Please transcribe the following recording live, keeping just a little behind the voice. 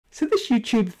So this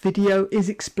YouTube video is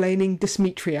explaining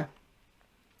dysmetria.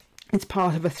 It's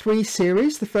part of a 3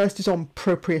 series. The first is on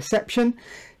proprioception.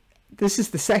 This is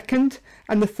the second,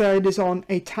 and the third is on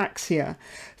ataxia.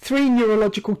 3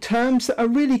 neurological terms that are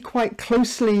really quite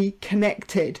closely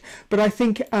connected, but I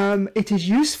think it is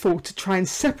useful to try and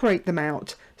separate them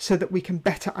out so that we can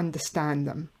better understand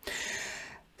them.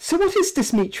 So what is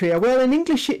dysmetria? Well, in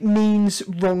English it means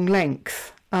wrong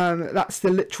length. That's the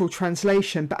literal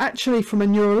translation, but actually from a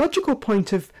neurological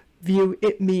point of view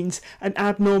it means an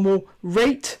abnormal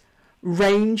rate,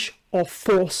 range or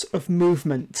force of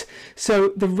movement. So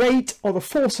the rate or the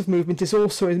force of movement is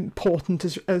also important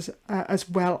as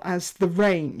well as the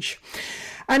range.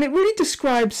 And it really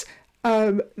describes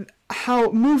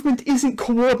how movement isn't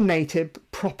coordinated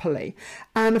properly.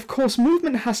 And of course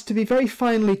movement has to be very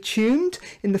finely tuned.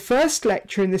 In the first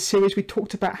lecture in this series we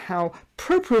talked about how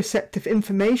proprioceptive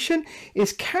information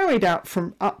is carried out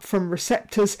from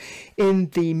receptors in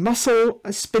the muscle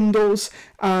spindles,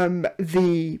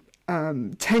 the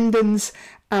tendons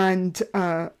and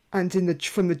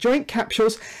from the joint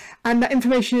capsules, and that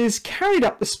information is carried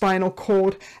up the spinal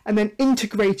cord and then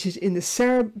integrated in the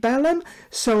cerebellum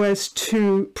so as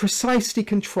to precisely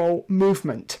control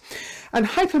movement. And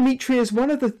hypermetria is one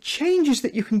of the changes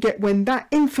that you can get when that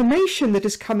information that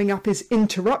is coming up is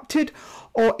interrupted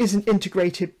or isn't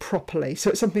integrated properly.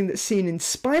 So it's something that's seen in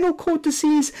spinal cord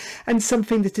disease and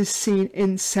something that is seen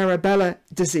in cerebellar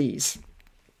disease.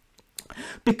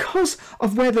 Because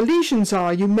of where the lesions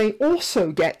are, you may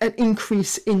also get an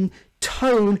increase in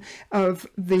tone of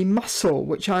the muscle,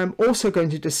 which I'm also going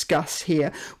to discuss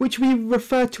here, which we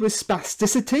refer to as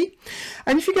spasticity.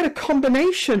 And if you get a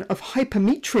combination of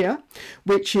hypermetria,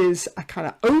 which is a kind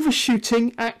of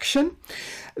overshooting action,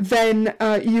 then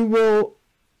you will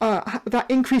that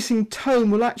increasing tone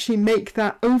will actually make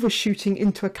that overshooting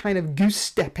into a kind of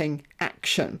goose-stepping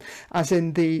action, as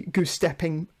in the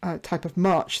goose-stepping type of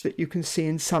march that you can see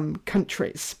in some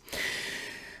countries.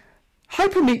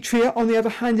 Hypermetria, on the other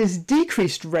hand, is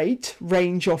decreased rate,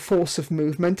 range or force of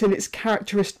movement, and it's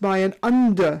characterized by an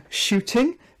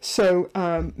undershooting, so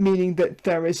meaning that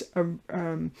there is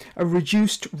a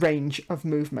reduced range of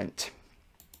movement.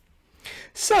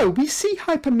 So we see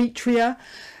hypermetria,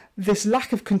 this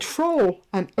lack of control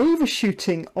and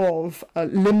overshooting of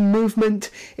limb movement,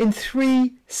 in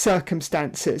 3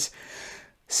 circumstances: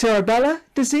 cerebellar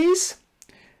disease,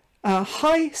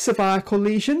 high cervical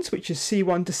lesions, which is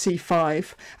C1 to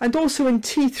C5, and also in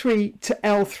T3 to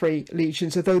L3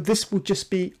 lesions, although this will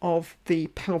just be of the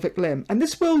pelvic limb. And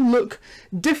this will look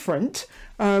different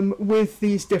with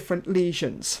these different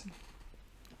lesions.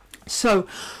 So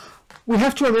we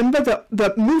have to remember that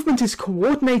the movement is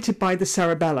coordinated by the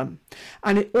cerebellum,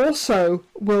 and it also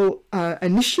will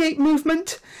initiate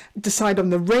movement, decide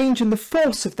on the range and the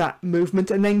force of that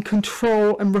movement, and then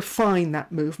control and refine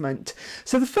that movement.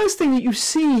 So the first thing that you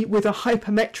see with a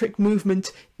hypermetric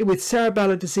movement with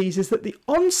cerebellar disease is that the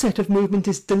onset of movement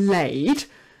is delayed,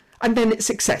 and then it's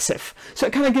excessive. So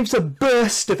it kind of gives a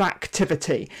burst of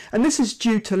activity, and this is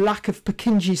due to lack of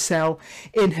Purkinje cell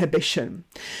inhibition.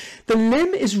 The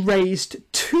limb is raised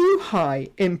too high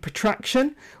in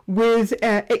protraction with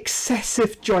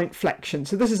excessive joint flexion.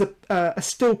 So this is a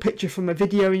still picture from a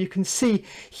video, and you can see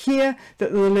here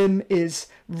that the limb is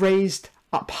raised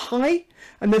up high,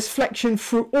 and there's flexion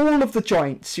through all of the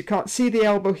joints. You can't see the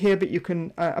elbow here, but you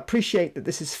can appreciate that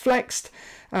this is flexed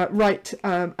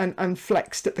and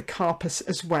flexed at the carpus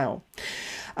as well.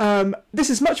 This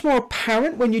is much more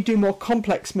apparent when you do more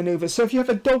complex maneuvers. So if you have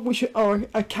a dog or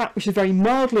a cat which is very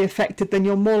mildly affected, then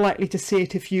you're more likely to see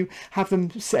it if you have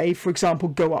them, say, for example,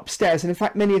 go upstairs. And in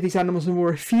fact, many of these animals will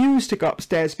refuse to go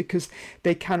upstairs because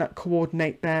they cannot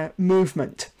coordinate their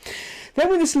movement. Then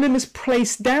when this limb is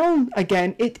placed down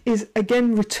again, it is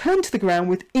again returned to the ground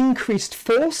with increased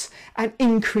force and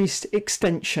increased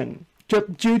extension,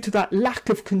 due to that lack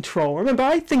of control. Remember,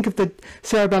 I think of the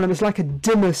cerebellum as like a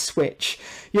dimmer switch.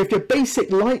 You have your basic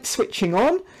light switching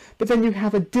on, but then you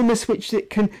have a dimmer switch that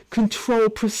can control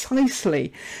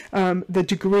precisely the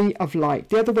degree of light.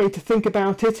 The other way to think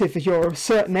about it, if you're a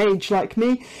certain age like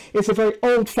me, is a very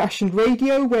old-fashioned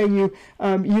radio where you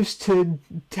used to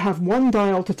have one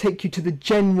dial to take you to the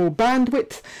general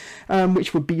bandwidth,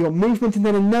 which would be your movement, and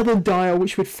then another dial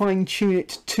which would fine-tune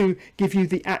it to give you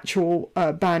the actual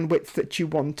bandwidth that you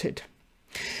wanted.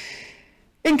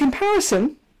 In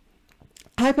comparison,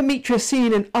 hypermetria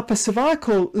seen in upper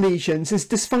cervical lesions is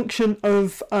dysfunction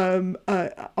of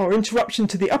or interruption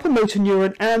to the upper motor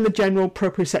neuron and the general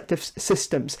proprioceptive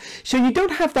systems. So you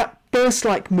don't have that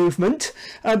burst-like movement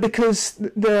because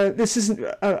this isn't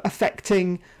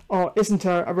affecting isn't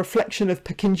a reflection of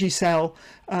Purkinje cell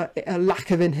a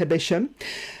lack of inhibition.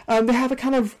 They have a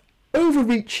kind of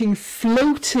overreaching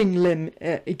floating limb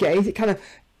gait. It kind of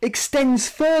extends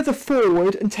further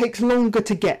forward and takes longer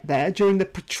to get there during the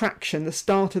protraction, the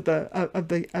start of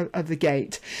the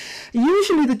gait.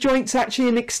 Usually the joint's actually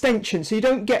an extension, so you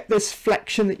don't get this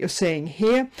flexion that you're seeing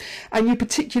here, and you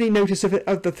particularly notice of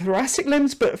the thoracic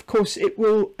limbs, but of course it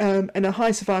will in a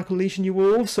high cervical lesion you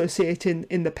will also see it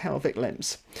in the pelvic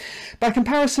limbs. By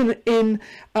comparison, in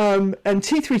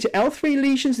T3 to L3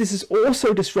 lesions, this is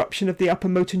also disruption of the upper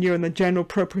motor neuron, the general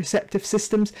proprioceptive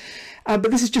systems,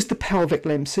 but this is just the pelvic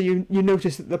limbs. So you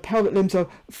notice that the pelvic limbs are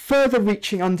further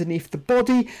reaching underneath the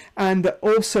body, and that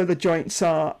also the joints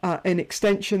are in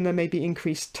extension. There may be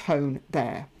increased tone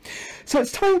there. So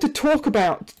it's time to talk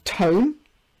about tone.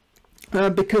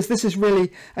 Because this is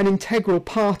really an integral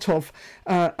part of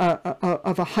a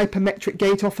hypermetric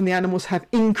gait. Often the animals have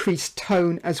increased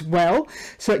tone as well,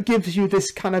 so it gives you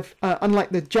this kind of,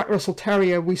 unlike the Jack Russell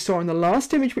Terrier we saw in the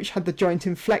last image, which had the joint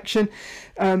inflection,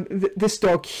 this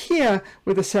dog here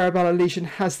with a cerebellar lesion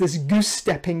has this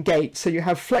goose-stepping gait. So you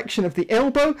have flexion of the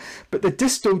elbow, but the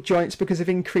distal joints, because of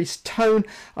increased tone,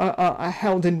 are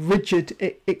held in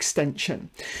rigid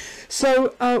extension.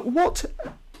 So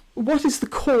what is the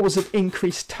cause of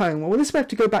increased tone? Well, this we have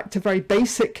to go back to very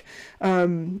basic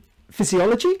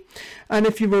physiology. And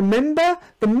if you remember,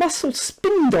 the muscle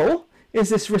spindle is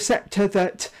this receptor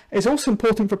that is also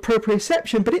important for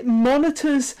proprioception, but it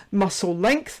monitors muscle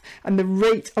length and the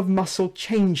rate of muscle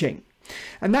changing.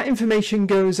 And that information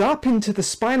goes up into the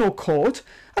spinal cord,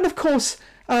 and of course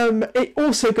it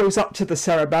also goes up to the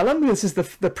cerebellum. This is the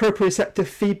proprioceptive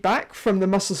feedback from the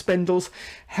muscle spindles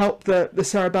help the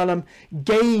cerebellum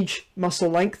gauge muscle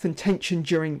length and tension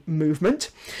during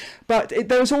movement. But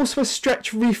there's also a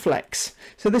stretch reflex.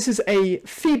 So this is a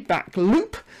feedback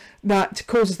loop that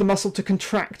causes the muscle to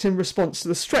contract in response to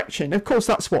the stretching. Of course,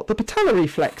 that's what the patellar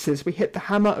reflex is. We hit the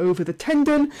hammer over the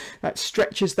tendon, that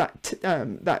stretches that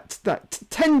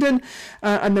tendon,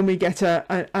 and then we get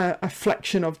a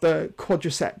flexion of the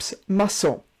quadriceps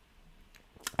muscle.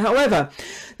 However,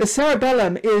 the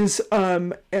cerebellum is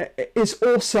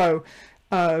also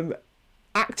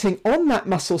acting on that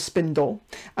muscle spindle,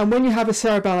 and when you have a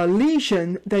cerebellar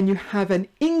lesion, then you have an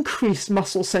increased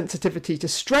muscle sensitivity to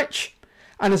stretch,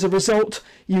 and as a result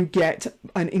you get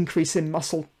an increase in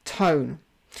muscle tone.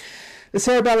 The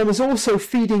cerebellum is also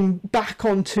feeding back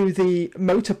onto the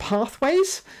motor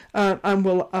pathways and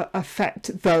will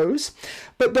affect those.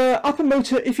 But the upper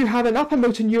motor, if you have an upper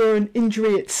motor neuron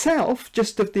injury itself,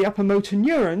 just of the upper motor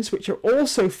neurons, which are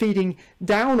also feeding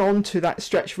down onto that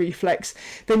stretch reflex,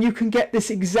 then you can get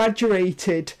this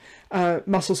exaggerated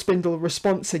muscle spindle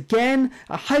response again,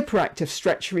 a hyperactive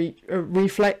stretch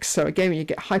reflex. So again, you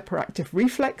get hyperactive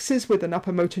reflexes with an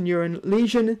upper motor neuron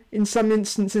lesion in some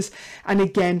instances, and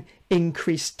again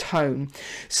increased tone.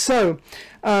 So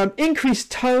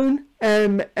increased tone,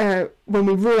 when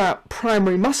we rule out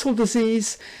primary muscle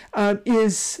disease,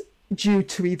 is due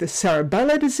to either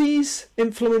cerebellar disease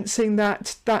influencing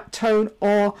that tone,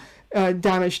 or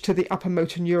damage to the upper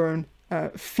motor neuron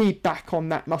feedback on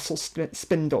that muscle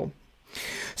spindle.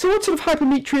 So what sort of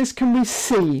hypermetrias can we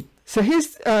see? So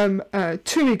here's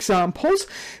two examples.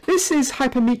 This is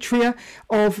hypermetria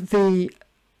of the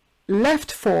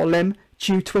left forelimb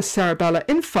due to a cerebellar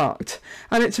infarct,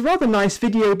 and it's a rather nice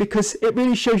video because it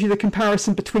really shows you the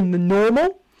comparison between the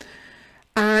normal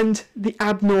and the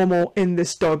abnormal in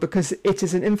this dog, because it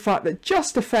is an infarct that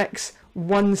just affects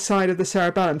one side of the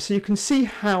cerebellum. So you can see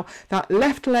how that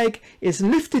left leg is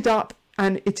lifted up,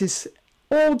 and it is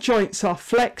all joints are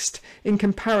flexed in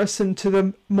comparison to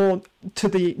the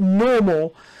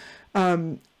normal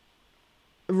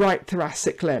right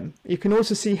thoracic limb. You can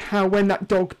also see how when that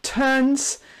dog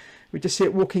turns, we just see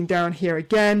it walking down here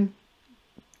again,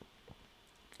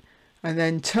 and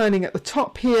then turning at the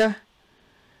top here,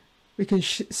 we can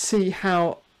see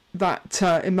how that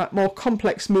in that more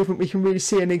complex movement we can really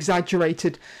see an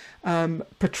exaggerated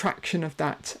protraction of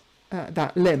that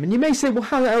limb. And you may say, well,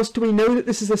 how else do we know that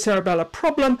this is a cerebellar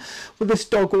problem? Well, this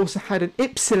dog also had an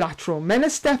ipsilateral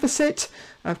menace deficit.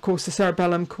 Of course, the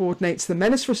cerebellum coordinates the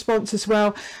menace response as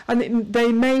well, and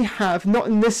they may have, not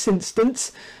in this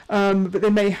instance, but they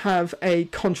may have a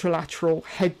contralateral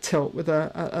head tilt with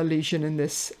a lesion in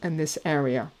this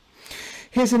area.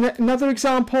 Here's another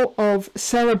example of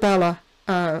cerebellar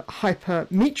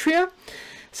hypermetria.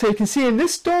 So you can see in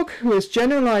this dog, who has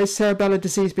generalized cerebellar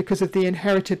disease because of the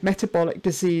inherited metabolic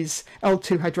disease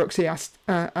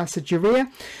L2-hydroxyaciduria,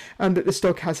 that this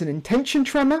dog has an intention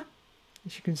tremor.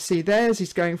 As you can see there, as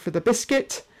he's going for the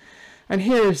biscuit. And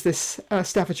here is this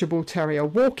Staffordshire Bull Terrier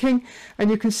walking,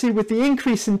 and you can see with the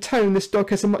increase in tone, this dog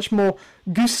has a much more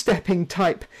goose-stepping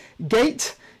type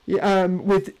gait.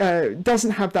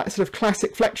 Doesn't have that sort of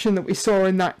classic flexion that we saw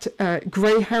in that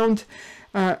greyhound,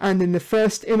 and in the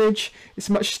first image. It's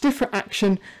a much stiffer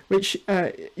action, which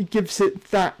gives it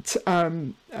that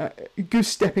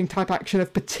goose-stepping type action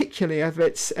particularly of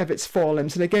its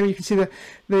forelimbs. And again, you can see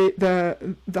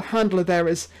the handler there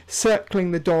is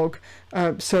circling the dog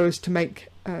so as to make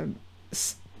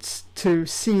to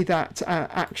see that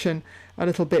action a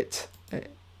little bit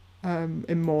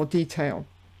in more detail.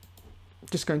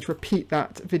 Just going to repeat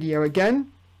that video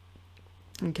again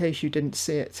in case you didn't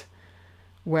see it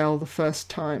well the first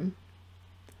time.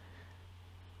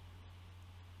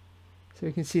 So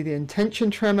we can see the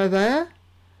intention tremor there,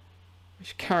 which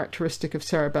is characteristic of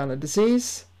cerebellar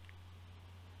disease.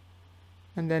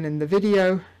 And then in the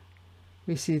video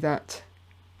we see that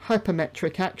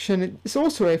hypermetric action. It's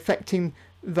also affecting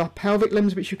the pelvic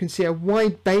limbs, which you can see are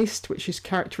wide-based, which is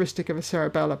characteristic of a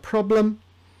cerebellar problem.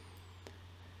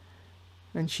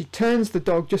 And she turns the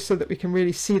dog just so that we can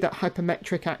really see that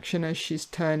hypermetric action as she's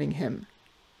turning him.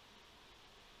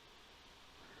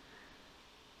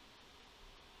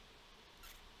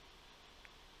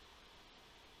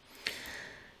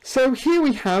 So here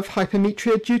we have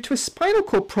hypermetria due to a spinal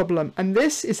cord problem, and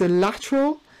this is a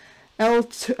lateral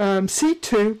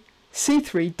C2,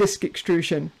 C3 disc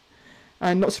extrusion.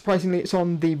 And not surprisingly, it's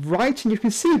on the right, and you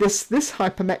can see this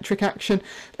hypermetric action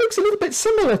looks a little bit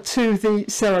similar to the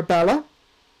cerebellar.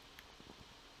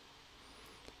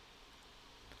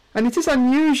 And it is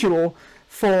unusual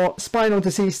for spinal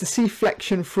disease to see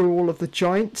flexion through all of the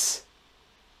joints,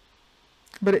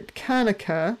 but it can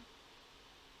occur.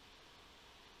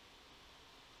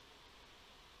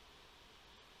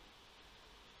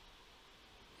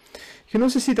 You can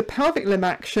also see the pelvic limb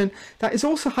action that is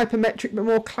also hypermetric, but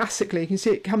more classically. You can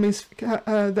see it coming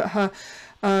that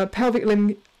her pelvic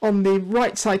limb on the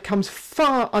right side comes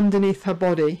far underneath her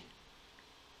body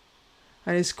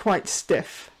and is quite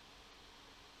stiff.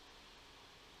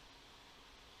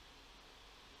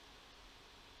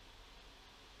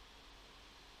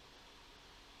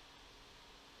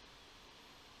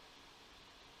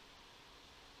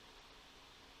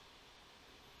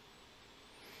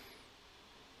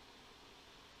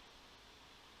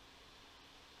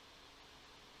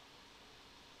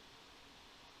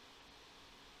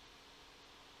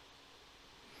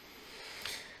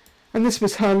 And this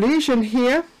was her lesion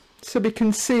here, so we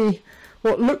can see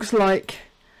what looks like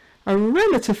a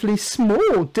relatively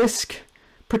small disc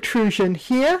protrusion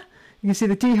here. You can see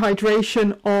the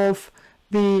dehydration of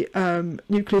the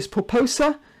nucleus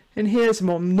pulposa, and here's a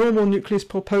more normal nucleus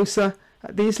pulposa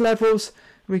at these levels.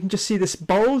 We can just see this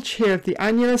bulge here of the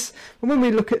annulus. And when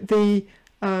we look at the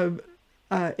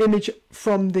image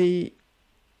from the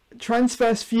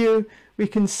transverse view, we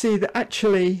can see that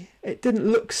actually it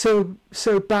didn't look so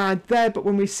bad there, but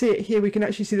when we see it here, we can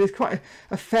actually see there's quite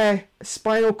a fair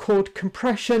spinal cord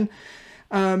compression,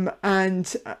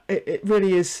 and it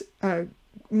really is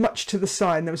much to the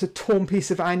side. There was a torn piece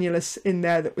of annulus in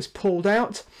there that was pulled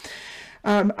out,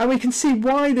 and we can see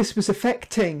why this was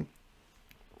affecting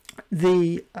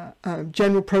the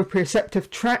general proprioceptive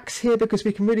tracts here, because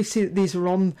we can really see that these are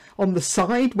on the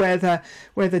side where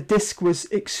the disc was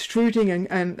extruding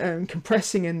and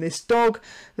compressing in this dog.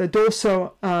 The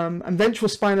dorsal and ventral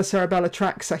spinocerebellar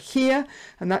tracts are here,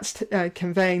 and that's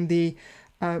conveying the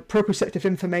proprioceptive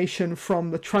information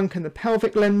from the trunk and the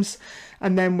pelvic limbs.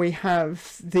 And then we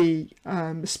have the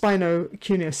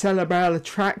spinocuniocerebellar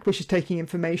tract, which is taking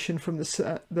information from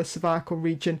the cervical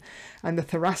region, and the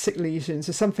thoracic lesions.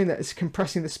 So something that is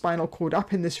compressing the spinal cord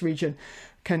up in this region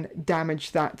can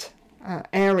damage that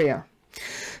area.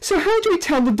 So how do we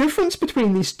tell the difference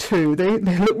between these two? They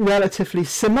look relatively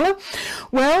similar.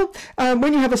 Well,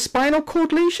 when you have a spinal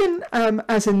cord lesion,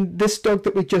 as in this dog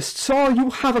that we just saw,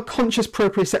 you'll have a conscious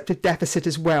proprioceptive deficit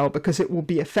as well, because it will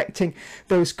be affecting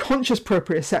those conscious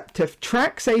proprioceptive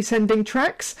tracts, ascending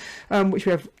tracts, which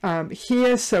we have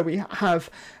here. So we have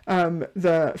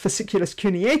the fasciculus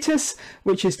cuneatus,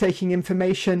 which is taking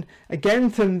information again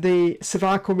from the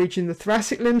cervical region, the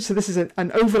thoracic limb. So this is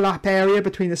an overlap area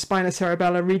between the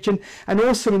spinocerebellar region and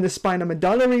also in the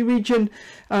spinomedullary region.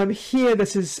 Here,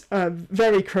 this is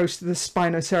very close to the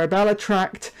spinocerebellar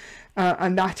tract,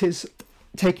 and that is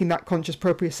taking that conscious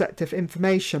proprioceptive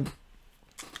information.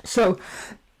 So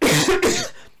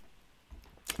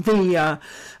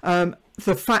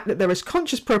the fact that there is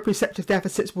conscious proprioceptive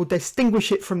deficits will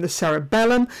distinguish it from the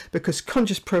cerebellum, because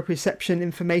conscious proprioception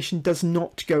information does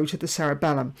not go to the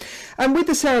cerebellum. And with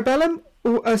the cerebellum,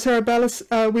 cerebellum,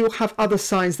 we will have other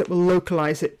signs that will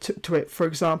localize it to it. For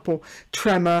example,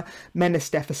 tremor, menace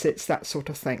deficits, that sort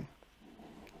of thing.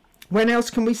 When else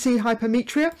can we see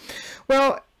hypermetria?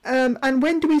 Well, and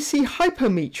when do we see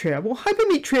hypometria? Well,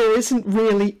 hypermetria isn't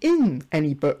really in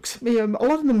any books. A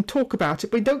lot of them talk about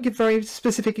it, but we don't give very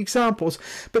specific examples.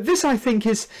 But this, I think,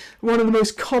 is one of the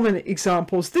most common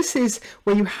examples. This is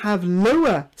where you have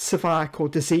lower cervical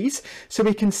disease, so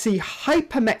we can see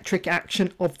hypermetric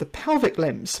action of the pelvic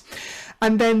limbs.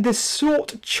 And then this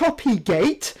short, choppy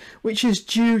gait, which is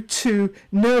due to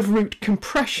nerve root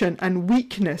compression and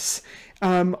weakness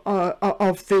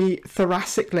of the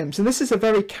thoracic limbs. And this is a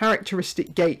very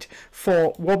characteristic gait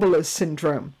for Wobbler's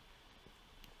syndrome.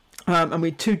 And we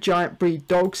have 2 giant breed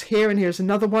dogs here, and here's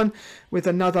another one with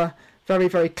another very,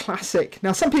 very classic.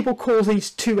 Now, some people call these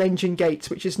 2-engine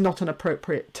gaits, which is not an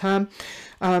appropriate term,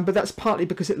 but that's partly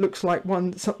because it looks like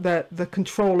the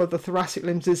control of the thoracic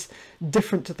limbs is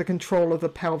different to the control of the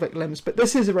pelvic limbs. But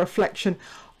this is a reflection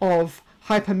of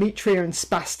hypermetria and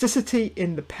spasticity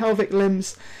in the pelvic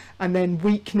limbs, and then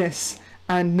weakness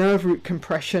and nerve root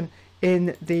compression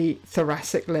in the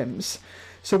thoracic limbs.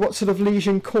 So what sort of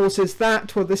lesion causes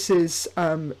that? Well, this is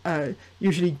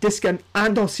usually disc and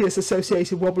osseous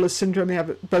associated Wobbler's syndrome. They have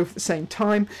it both at the same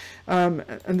time,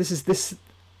 and this is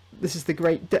the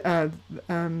Great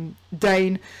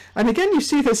Dane. And again, you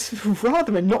see this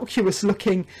rather innocuous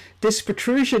looking disc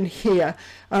protrusion here.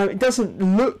 It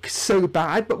doesn't look so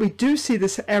bad, but we do see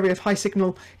this area of high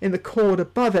signal in the cord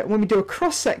above it. When we do a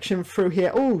cross section through here,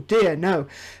 oh dear, no,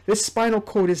 this spinal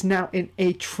cord is now in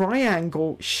a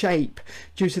triangle shape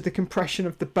due to the compression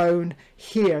of the bone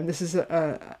here. And this is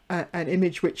an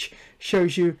image which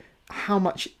shows you how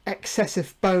much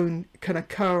excessive bone can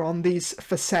occur on these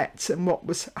facets and what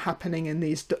was happening in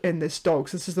this dog.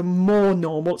 So this is a more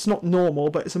normal, it's not normal,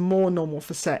 but it's a more normal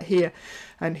facet here,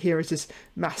 and here is this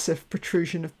massive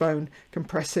protrusion of bone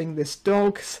compressing this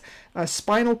dog's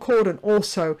spinal cord and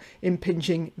also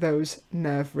impinging those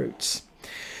nerve roots.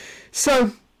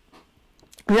 So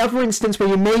the other instance where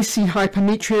you may see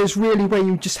hypermetria is really where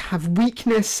you just have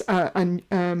weakness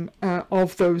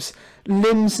of those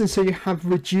limbs, and so you have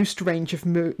reduced range of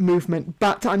movement.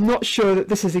 But I'm not sure that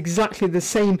this is exactly the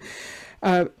same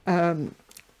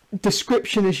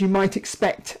description as you might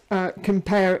expect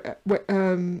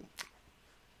when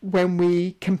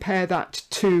we compare that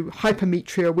to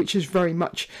hypermetria, which is very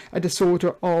much a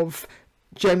disorder of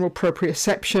general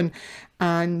proprioception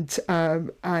and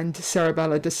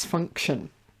cerebellar dysfunction.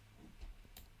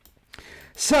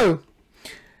 So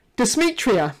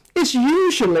dysmetria is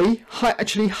usually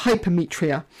actually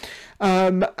hypermetria,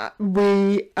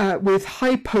 with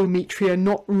hypometria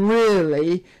not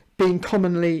really being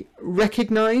commonly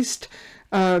recognized,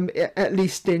 at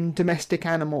least in domestic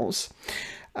animals.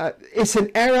 It's an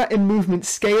error in movement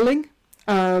scaling,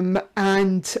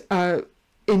 and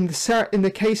in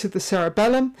the case of the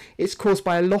cerebellum, it's caused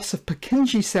by a loss of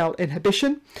Purkinje cell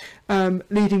inhibition,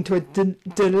 leading to a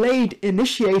delayed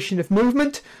initiation of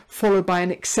movement, followed by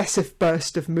an excessive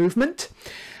burst of movement.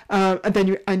 And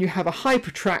then you have a high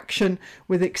protraction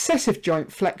with excessive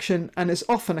joint flexion, and is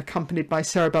often accompanied by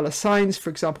cerebellar signs, for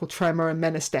example, tremor and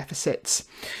menace deficits.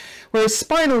 Whereas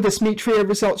spinal dysmetria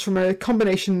results from a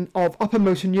combination of upper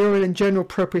motor neuron and general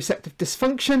proprioceptive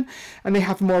dysfunction, and they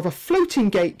have more of a floating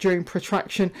gait during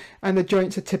protraction, and the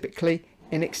joints are typically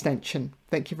in extension.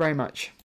 Thank you very much.